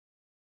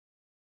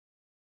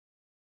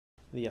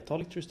The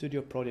Atollic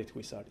TrueSTUDIO project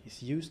wizard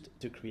is used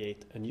to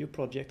create a new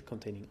project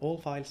containing all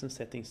files and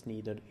settings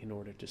needed in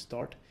order to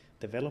start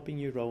developing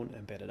your own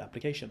embedded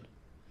application.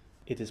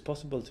 It is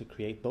possible to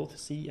create both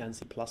C and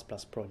C++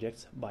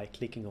 projects by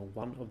clicking on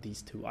one of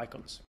these two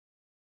icons.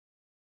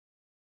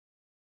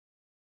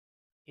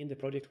 In the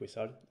project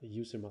wizard, the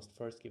user must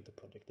first give the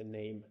project a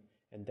name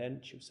and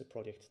then choose a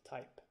project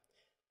type.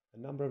 A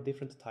number of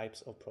different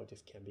types of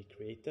projects can be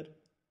created.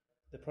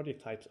 The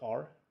project types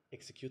are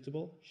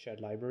executable,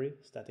 shared library,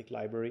 static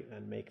library,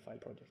 and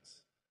makefile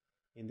projects.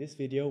 In this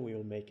video, we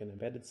will make an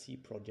embedded C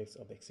project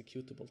of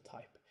executable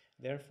type.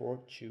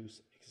 Therefore,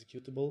 choose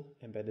executable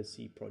embedded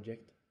C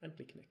project and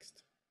click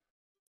next.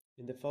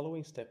 In the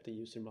following step, the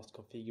user must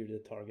configure the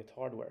target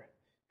hardware.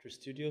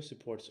 TrueSTUDIO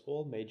supports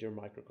all major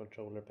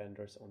microcontroller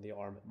vendors on the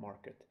ARM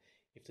market.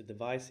 If the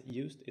device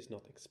used is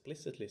not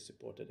explicitly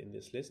supported in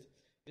this list,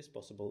 it is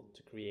possible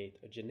to create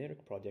a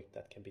generic project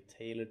that can be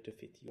tailored to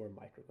fit your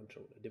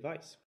microcontroller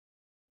device.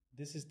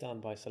 This is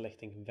done by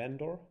selecting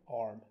vendor,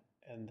 ARM,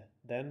 and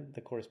then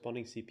the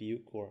corresponding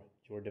CPU core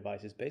your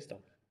device is based on.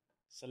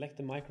 Select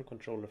the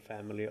microcontroller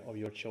family of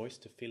your choice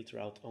to filter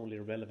out only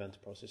relevant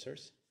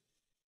processors.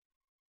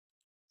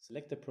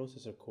 Select the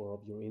processor core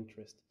of your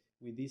interest.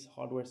 With these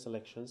hardware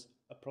selections,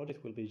 a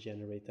project will be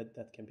generated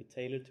that can be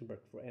tailored to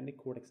work for any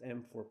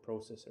Cortex-M4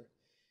 processor.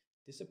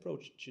 This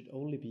approach should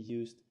only be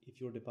used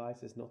if your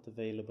device is not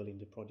available in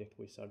the project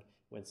wizard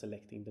when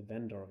selecting the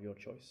vendor of your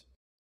choice.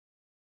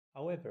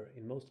 However,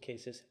 in most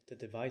cases, the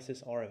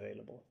devices are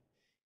available.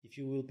 If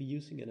you will be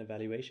using an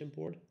evaluation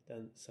board,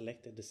 then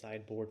select the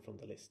desired board from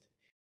the list.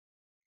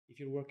 If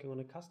you're working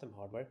on a custom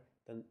hardware,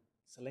 then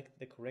select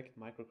the correct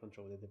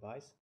microcontroller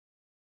device.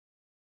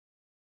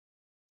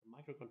 The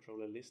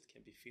microcontroller list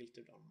can be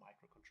filtered on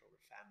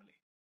microcontroller family.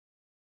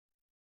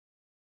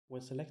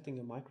 When selecting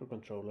a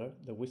microcontroller,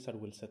 the wizard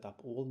will set up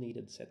all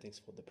needed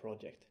settings for the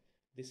project.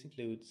 This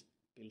includes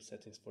build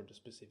settings for the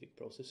specific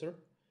processor,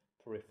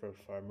 peripheral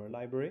firmware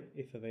library,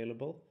 if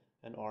available,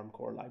 and ARM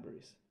core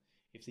libraries.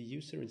 If the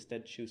user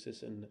instead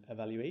chooses an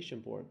evaluation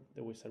board,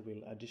 the wizard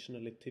will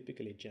additionally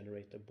typically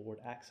generate a board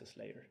access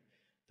layer.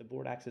 The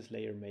board access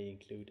layer may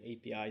include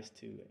APIs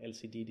to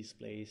LCD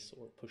displays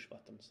or push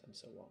buttons and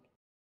so on.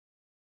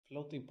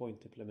 Floating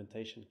point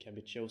implementation can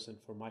be chosen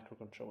for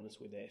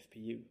microcontrollers with the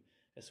FPU,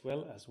 as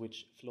well as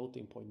which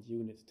floating point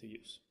unit to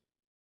use.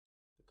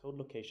 The code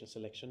location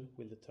selection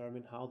will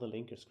determine how the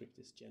linker script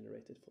is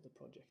generated for the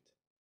project.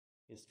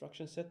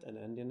 Instruction set and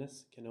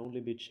endianness can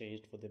only be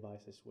changed for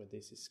devices where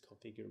this is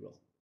configurable.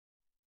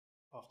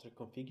 After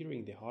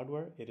configuring the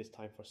hardware, it is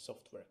time for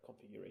software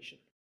configuration.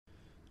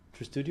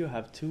 TrueSTUDIO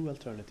have two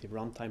alternative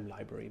runtime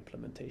library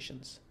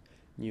implementations,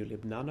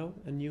 newlib nano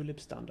and newlib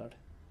standard.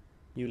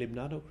 newlib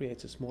nano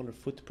creates a smaller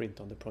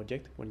footprint on the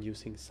project when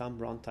using some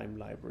runtime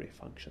library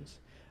functions,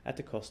 at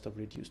the cost of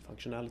reduced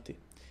functionality.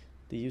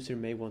 The user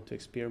may want to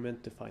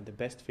experiment to find the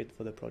best fit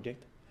for the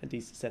project, and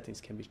these settings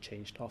can be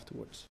changed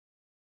afterwards.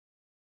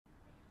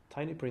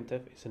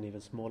 tinyprintf is an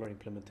even smaller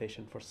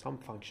implementation for some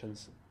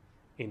functions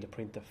in the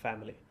printf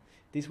family.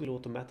 This will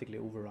automatically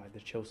override the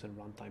chosen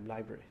runtime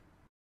library.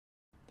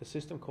 The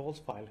system calls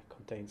file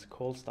contains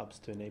call stubs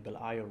to enable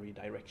I/O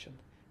redirection.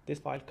 This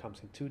file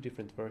comes in two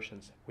different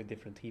versions with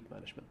different heap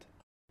management.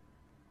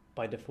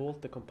 By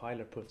default, the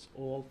compiler puts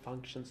all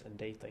functions and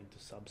data into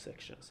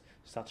subsections,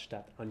 such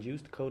that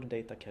unused code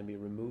data can be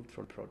removed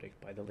from the project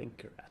by the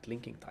linker at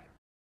linking time.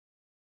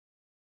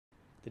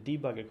 The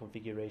debugger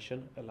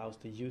configuration allows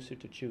the user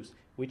to choose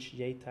which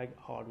JTAG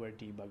hardware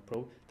debug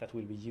pro that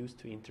will be used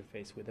to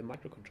interface with the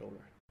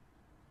microcontroller.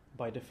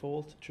 By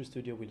default,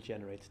 TrueSTUDIO will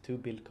generate two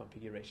build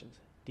configurations,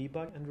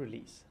 debug and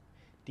release.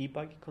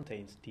 Debug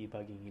contains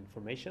debugging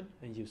information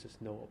and uses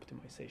no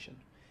optimization.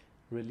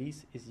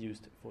 Release is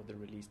used for the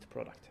released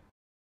product.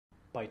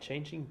 By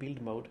changing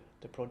build mode,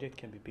 the project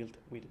can be built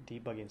with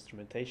debug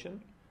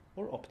instrumentation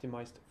or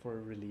optimized for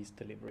a release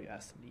delivery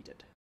as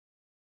needed.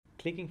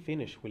 Clicking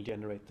Finish will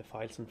generate the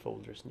files and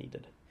folders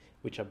needed,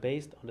 which are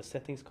based on the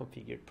settings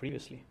configured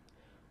previously.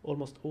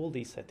 Almost all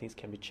these settings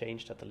can be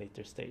changed at a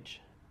later stage.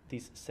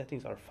 These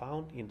settings are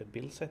found in the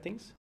build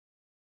settings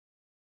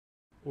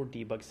or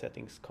debug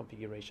settings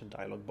configuration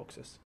dialog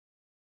boxes.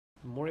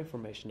 More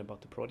information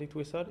about the project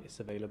wizard is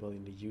available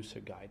in the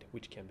user guide,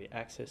 which can be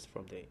accessed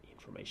from the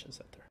information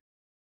center.